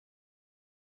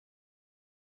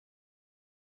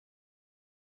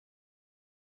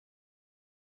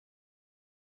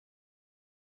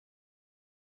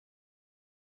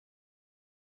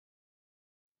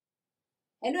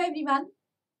Hello everyone.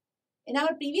 In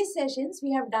our previous sessions,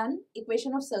 we have done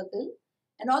equation of circle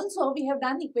and also we have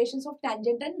done equations of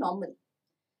tangent and normal.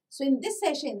 So in this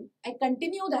session, I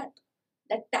continue that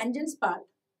tangents part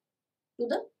to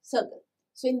the circle.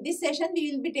 So in this session,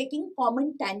 we will be taking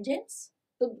common tangents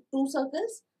to two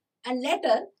circles and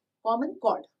later common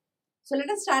chord. So let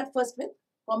us start first with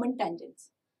common tangents.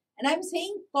 And I am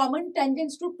saying common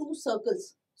tangents to two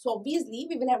circles. So obviously,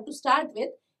 we will have to start with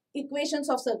equations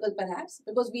of circle perhaps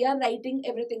because we are writing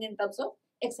everything in terms of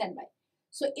x and y.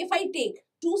 So if I take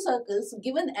two circles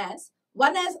given as,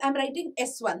 one as I am writing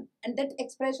S1 and that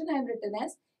expression I have written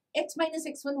as x minus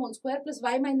x1 whole square plus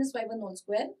y minus y1 whole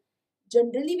square.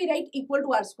 Generally we write equal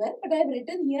to r square, but I have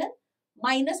written here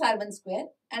minus r1 square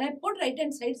and I put right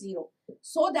hand side 0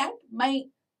 so that my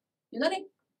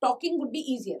talking would be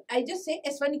easier. I just say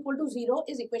S1 equal to 0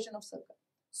 is equation of circle.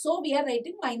 So we are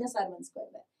writing minus r1 square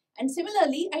there. And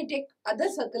similarly, I take other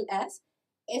circle as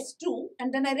S2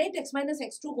 and then I write x minus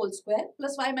x2 whole square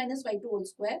plus y minus y2 whole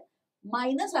square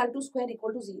minus r2 square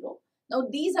equal to 0. Now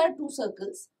these are two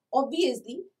circles.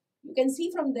 Obviously, you can see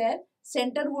from there,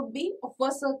 center would be of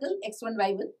first circle x1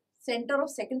 y1, center of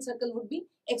second circle would be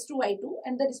x2 y2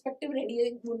 and the respective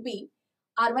radii would be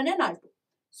r1 and r2.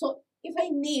 So if I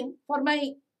name for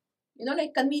my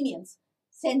convenience,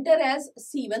 center as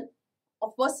C1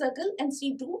 of first circle and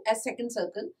C2 as second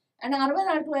circle and R1,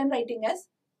 R2 I am writing as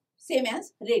same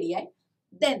as radii.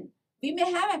 Then we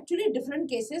may have actually different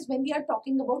cases when we are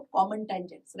talking about common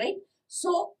tangents, right?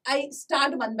 So I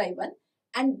start one by one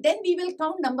and then we will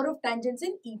count number of tangents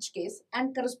in each case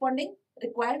and corresponding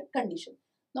required condition.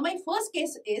 Now my first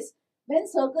case is when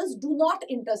circles do not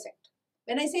intersect.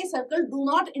 When I say circle do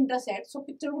not intersect, so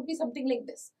picture would be something like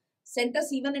this. Center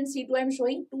C1 and C2 I am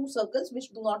showing two circles which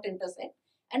do not intersect.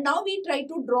 And now we try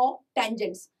to draw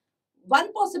tangents.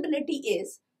 One possibility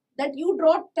is that you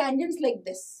draw tangents like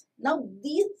this. Now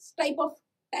these type of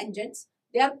tangents,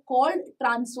 they are called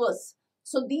transverse.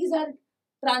 So these are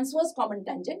transverse common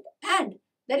tangent. And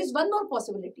there is one more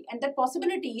possibility. And that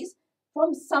possibility is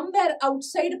from somewhere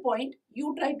outside point,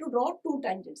 you try to draw two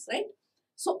tangents, right?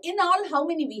 So in all, how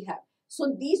many we have?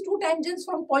 So these two tangents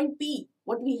from point P,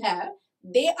 what we have,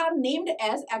 they are named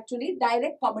as actually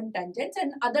direct common tangents,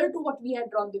 and other two what we had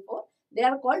drawn before, they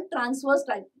are called transverse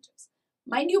tangents.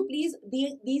 Mind you, please,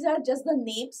 these are just the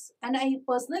names, and I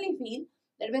personally feel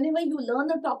that whenever you learn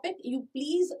a topic, you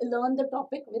please learn the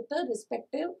topic with the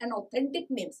respective and authentic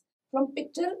names. From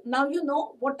picture, now you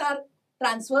know what are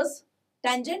transverse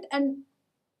tangent and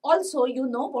also you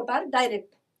know what are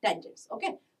direct tangents,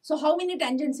 okay? So how many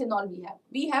tangents in all we have?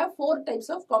 We have four types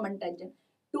of common tangent.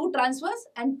 Two transverse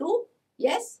and two,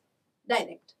 yes,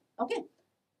 direct, okay?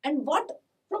 And what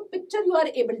from picture you are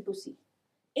able to see?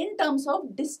 In terms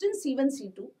of distance C1,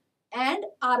 C2 and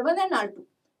R1 and R2.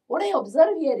 What I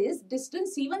observe here is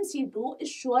distance C1, C2 is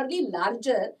surely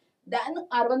larger than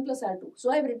R1 plus R2. So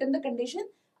I have written the condition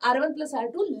R1 plus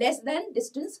R2 less than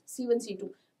distance C1, C2.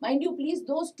 Mind you, please,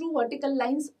 those two vertical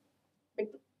lines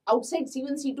outside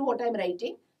C1, C2, what I am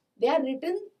writing, they are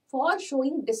written for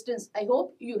showing distance. I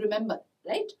hope you remember,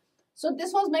 right? So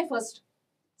this was my first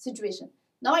situation.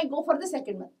 Now I go for the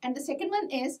second one. And the second one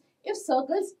is if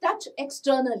circles touch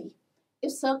externally.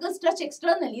 If circles touch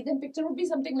externally, then picture would be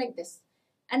something like this.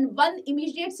 And one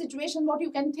immediate situation what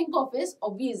you can think of is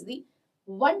obviously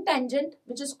one tangent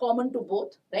which is common to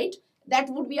both, right? That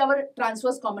would be our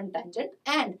transverse common tangent.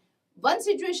 And one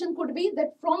situation could be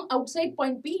that from outside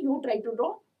point P, you try to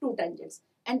draw two tangents.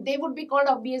 And they would be called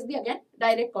obviously again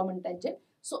direct common tangent.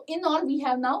 So in all, we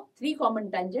have now three common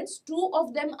tangents. Two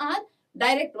of them are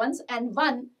direct ones and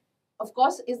one, of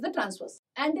course, is the transverse.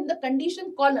 And in the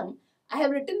condition column, I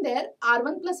have written there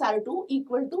R1 plus R2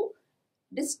 equal to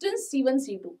distance C1,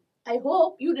 C2. I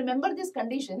hope you remember this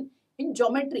condition in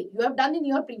geometry. You have done in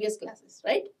your previous classes,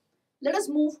 right? Let us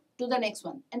move to the next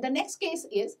one. And the next case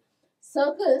is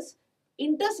circles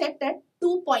intersect at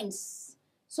 2 points.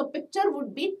 So picture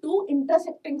would be two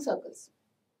intersecting circles,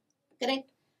 correct?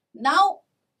 Now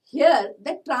here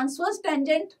the transverse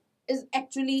tangent is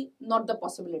actually not the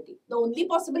possibility. The only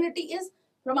possibility is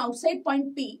from outside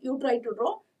point P, you try to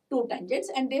draw two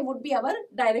tangents and they would be our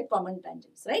direct common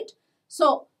tangents, right?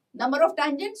 So number of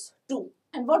tangents, 2.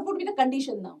 And what would be the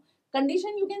condition now?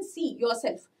 Condition you can see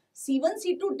yourself. C1,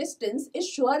 C2 distance is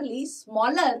surely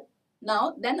smaller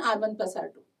now than R1 plus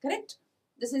R2, correct?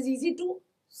 This is easy to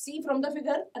see from the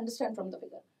figure, understand from the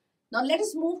figure. Now let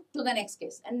us move to the next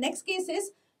case. And next case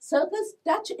is circles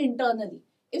touch internally.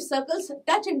 If circles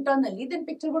touch internally, then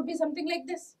picture would be something like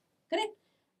this, correct?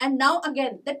 And now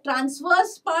again, the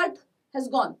transverse part has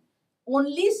gone.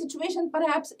 Only situation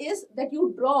perhaps is that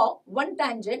you draw one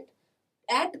tangent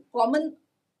at common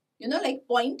like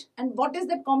point, and what is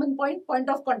that common point? Point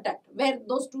of contact, where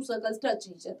those two circles touch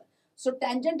each other. So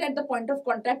tangent at the point of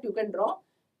contact you can draw,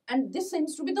 and this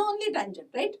seems to be the only tangent,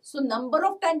 right? So number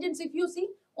of tangents, if you see,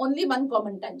 only one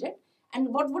common tangent. And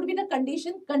what would be the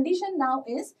condition? Condition now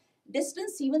is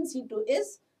distance C1, C2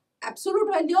 is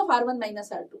absolute value of R1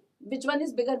 minus R2. Which one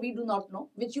is bigger? We do not know.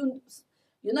 Which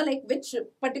like which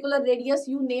particular radius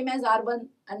you name as R1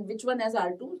 and which one as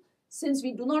R2. Since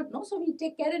we do not know, so we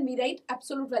take care and we write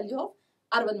absolute value of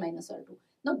R1 minus R2.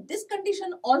 Now this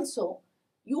condition also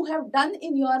you have done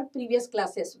in your previous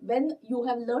classes when you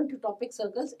have learned topic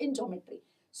circles in geometry.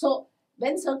 So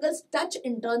when circles touch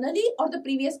internally, or the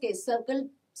previous case, circles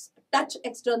touch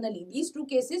externally, these two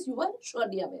cases you are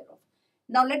surely aware of.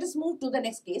 Now let us move to the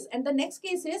next case, and the next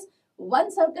case is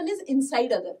one circle is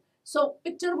inside other. So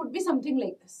picture would be something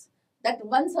like this, that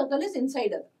one circle is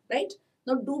inside other, right?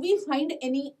 Now do we find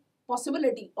any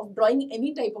possibility of drawing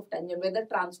any type of tangent, whether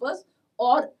transverse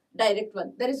or direct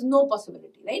one? There is no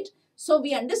possibility, right? So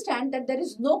we understand that there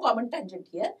is no common tangent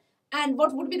here. And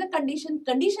what would be the condition?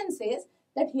 Condition says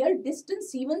that here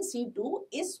distance C1, C2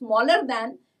 is smaller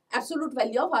than absolute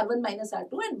value of R1 minus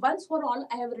R2. And once for all,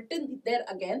 I have written there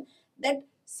again that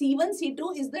C1,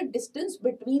 C2 is the distance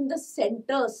between the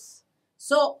centers.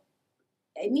 So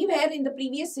anywhere in the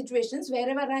previous situations,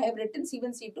 wherever I have written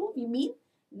C1, C2, we mean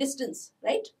distance,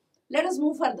 right? Let us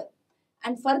move further.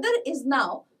 And further is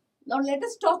now let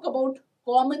us talk about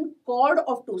common chord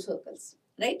of two circles,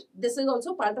 right? This is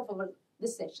also part of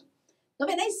this session. Now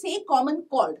when I say common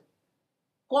chord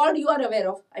you are aware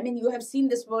of. I mean, you have seen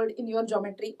this word in your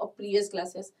geometry of previous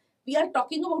classes. We are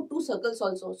talking about two circles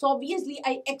also. So obviously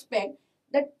I expect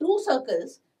that two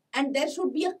circles and there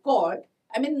should be a chord.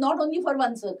 I mean, not only for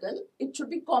one circle, it should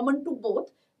be common to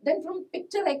both. Then from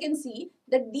picture I can see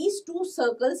that these two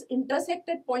circles intersect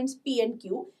at points P and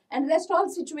Q, and rest all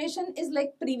situation is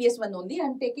like previous one only. I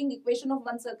am taking equation of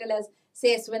one circle as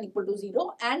say S1 equal to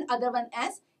 0 and other one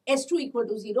as S2 equal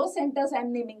to 0. Centers I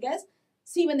am naming as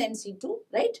C1 and C2,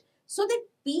 right? So that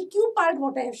PQ part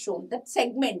what I have shown, that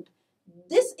segment,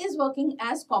 this is working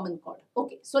as common chord.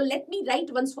 Okay, so let me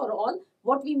write once for all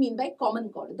what we mean by common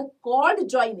chord. The chord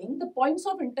joining the points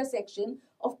of intersection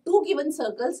of two given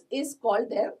circles is called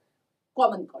their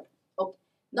common chord. Okay.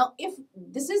 Now, if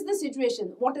this is the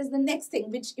situation, what is the next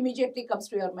thing which immediately comes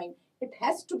to your mind? It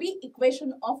has to be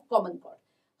equation of common chord.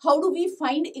 How do we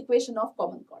find equation of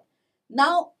common chord?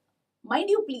 Now, mind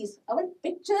you please, our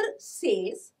picture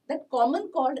says that common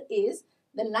chord is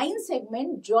the line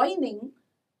segment joining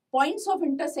points of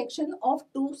intersection of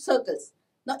two circles.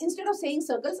 Now, instead of saying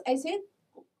circles, I say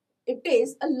it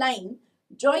is a line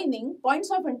joining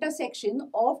points of intersection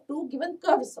of two given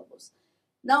curves, suppose.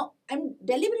 Now, I'm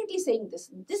deliberately saying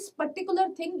this. This particular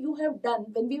thing you have done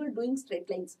when we were doing straight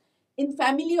lines in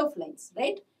family of lines,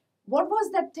 right? What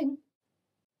was that thing?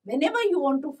 Whenever you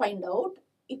want to find out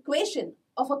equation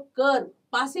of a curve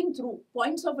passing through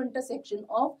points of intersection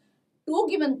of two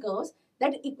given curves,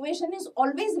 that equation is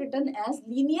always written as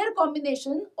linear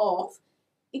combination of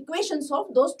equations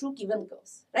of those two given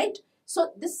curves, right?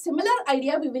 So this similar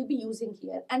idea we will be using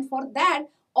here, and for that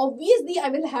obviously I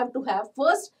will have to have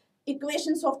first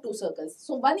equations of two circles.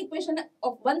 So one equation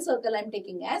of one circle I am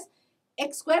taking as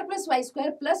x square plus y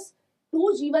square plus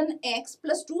 2g1x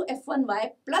plus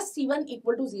 2f1y plus c1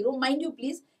 equal to 0. Mind you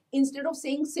please, instead of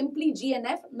saying simply g and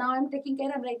f, now I am taking care,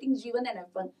 I am writing g1 and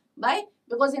f1. Why?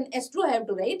 Because in S2 I have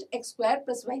to write x square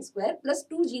plus y square plus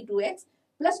 2g2x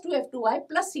plus 2f2y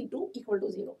plus c2 equal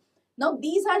to 0. Now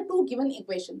these are two given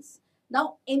equations.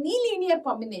 Now any linear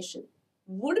combination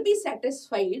would be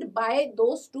satisfied by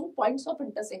those 2 points of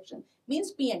intersection,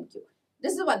 means P and Q.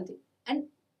 This is one thing. And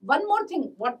one more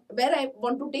thing, where I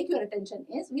want to take your attention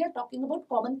is, we are talking about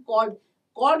common chord.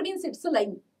 Chord means it's a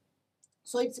line.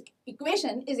 So its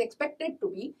equation is expected to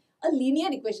be a linear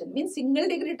equation, means single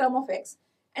degree term of x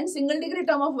and single degree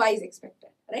term of y is expected,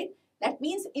 right? That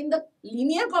means in the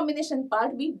linear combination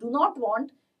part, we do not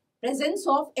want presence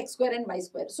of x square and y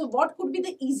square. So what could be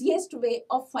the easiest way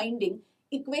of finding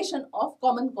equation of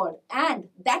common chord? And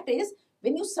that is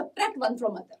when you subtract one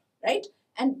from other, right?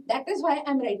 And that is why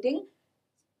I'm writing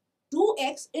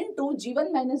 2x into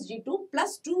g1 minus g2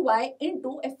 plus 2y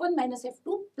into f1 minus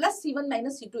f2 plus c1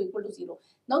 minus c2 equal to 0.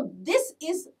 Now this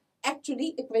is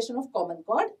actually equation of common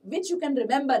chord, which you can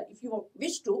remember if you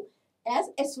wish to as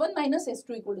s1 minus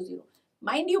s2 equal to 0.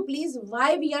 Mind you please,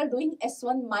 why we are doing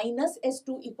s1 minus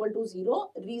s2 equal to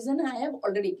 0, reason I have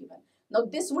already given. Now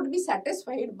this would be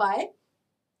satisfied by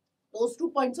those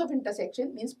 2 points of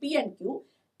intersection, means P and Q,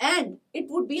 and it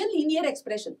would be a linear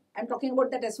expression. I'm talking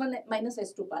about that s1 minus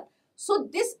s2 part. So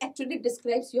this actually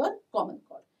describes your common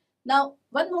chord. Now,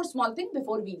 one more small thing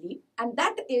before we leave, and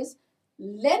that is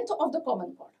length of the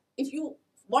common chord. If you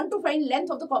want to find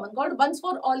length of the common chord, once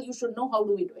for all, you should know how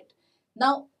do we do it.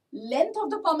 Now, length of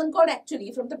the common chord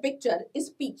actually from the picture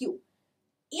is PQ.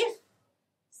 If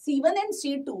C1 and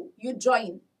C2 you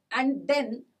join, and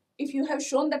then if you have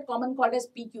shown that common chord as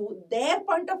PQ, their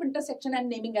point of intersection I'm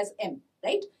naming as M,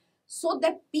 right? So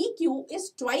that PQ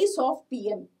is twice of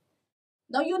PM.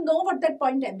 Now you know what that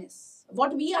point M is.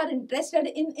 What we are interested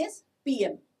in is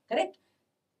PM, correct?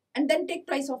 And then take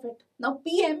twice of it. Now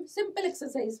PM, simple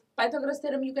exercise, Pythagoras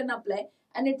theorem you can apply,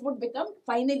 and it would become,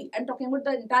 finally, I'm talking about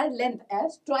the entire length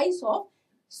as twice of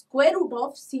square root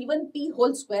of C1P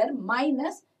whole square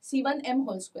minus C1M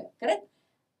whole square, correct?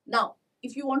 Now,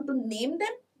 if you want to name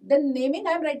them, then naming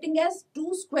I am writing as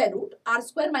 2 square root R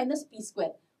square minus P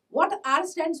square. What R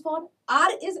stands for? R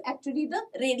is actually the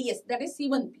radius, that is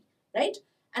C1P, right?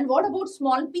 And what about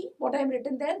small p? What I have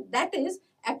written there? That is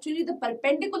actually the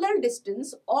perpendicular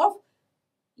distance of,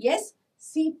 yes,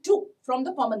 C2 from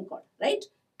the common chord, right?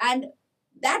 And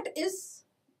that is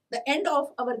the end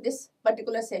of our this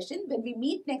particular session. When we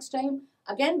meet next time,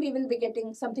 again we will be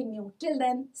getting something new. Till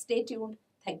then, stay tuned.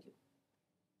 Thank you.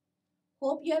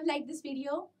 Hope you have liked this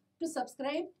video. To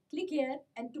subscribe, click here,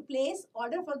 and to place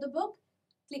order for the book,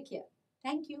 click here.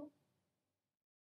 Thank you.